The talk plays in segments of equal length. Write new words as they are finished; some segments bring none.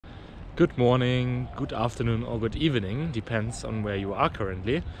Good morning, good afternoon or good evening, depends on where you are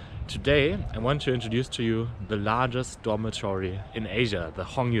currently. Today I want to introduce to you the largest dormitory in Asia, the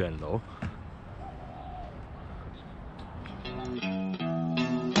Hongyuan.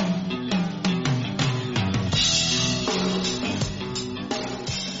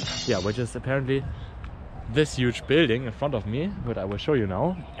 Yeah, which is apparently this huge building in front of me, what I will show you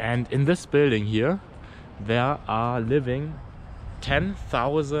now. And in this building here, there are living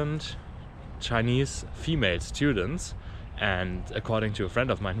 10,000 Chinese female students. And according to a friend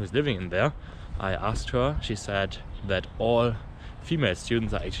of mine who's living in there, I asked her, she said that all female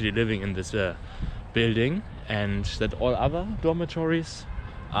students are actually living in this building, and that all other dormitories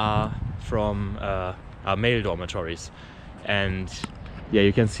are male dormitories. And yeah,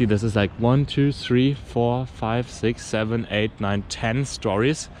 you can see this is like 1, 2, 3, 4, 5, 6, 7, 8, 9, 10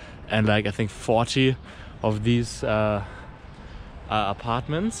 stories, and like I think 40 of these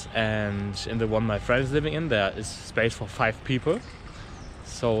apartments. And in the one my friend is living in, there is space for 5 people.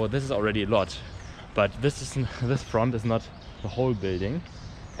 So this is already a lot. But this front is not the whole building.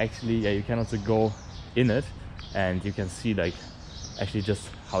 Actually, yeah, you can also go in it, and you can see like actually just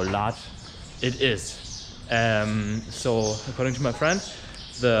how large it is. So according to my friend,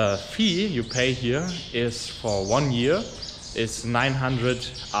 the fee you pay here is for 1 year is 900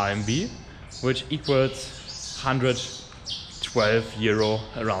 RMB, which equals 112 euro,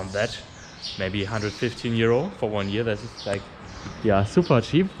 around that, maybe 115 euro for 1 year. That is like, yeah, super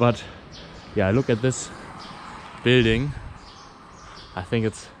cheap. But yeah, look at this building. I think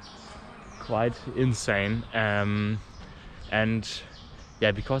it's quite insane. And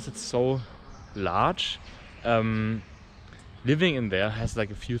yeah, because it's so large, living in there has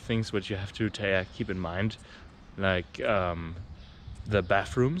like a few things which you have to keep in mind, like the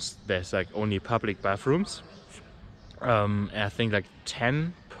bathrooms. There's like only public bathrooms. I think like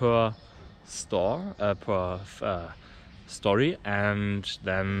 10 per story, and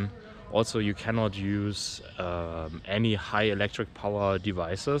then also you cannot use any high electric power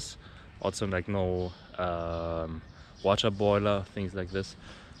devices. Also like no water boiler, things like this.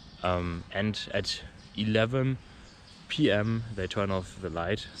 And at 11 p.m. they turn off the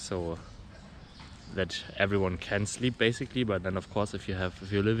light so that everyone can sleep basically. But then of course if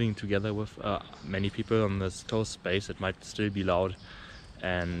you're living together with many people on this close space, it might still be loud.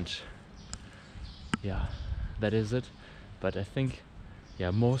 And yeah, that is it. But I think,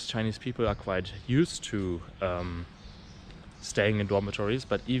 yeah, most Chinese people are quite used to staying in dormitories.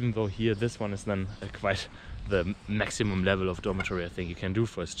 But even though here this one is then quite the maximum level of dormitory I think you can do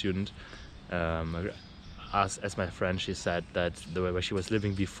for a student, as my friend, she said that the way where she was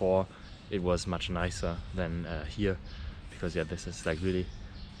living before, it was much nicer than here, because yeah, this is like really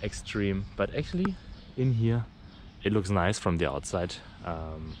extreme. But actually in here it looks nice from the outside.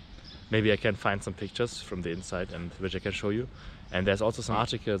 Maybe I can find some pictures from the inside and which I can show you. And there's also some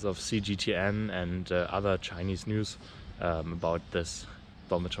articles of CGTN and other Chinese news about this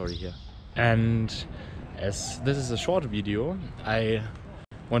dormitory here. And as this is a short video, I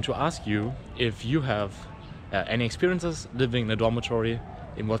want to ask you if you have any experiences living in a dormitory.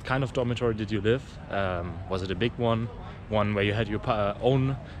 In what kind of dormitory did you live? Was it a big one where you had your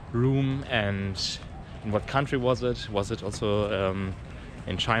own room? And in what country was it? Was it also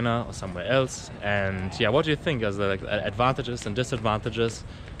in China or somewhere else? And yeah, what do you think as the advantages and disadvantages?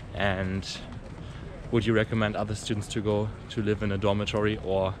 And would you recommend other students to go to live in a dormitory,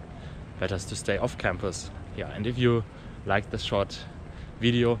 or better to stay off campus? Yeah, and if you like this short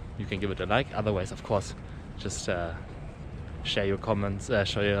video, you can give it a like. Otherwise, of course, just share your comments,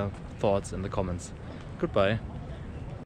 share your thoughts in the comments. Goodbye.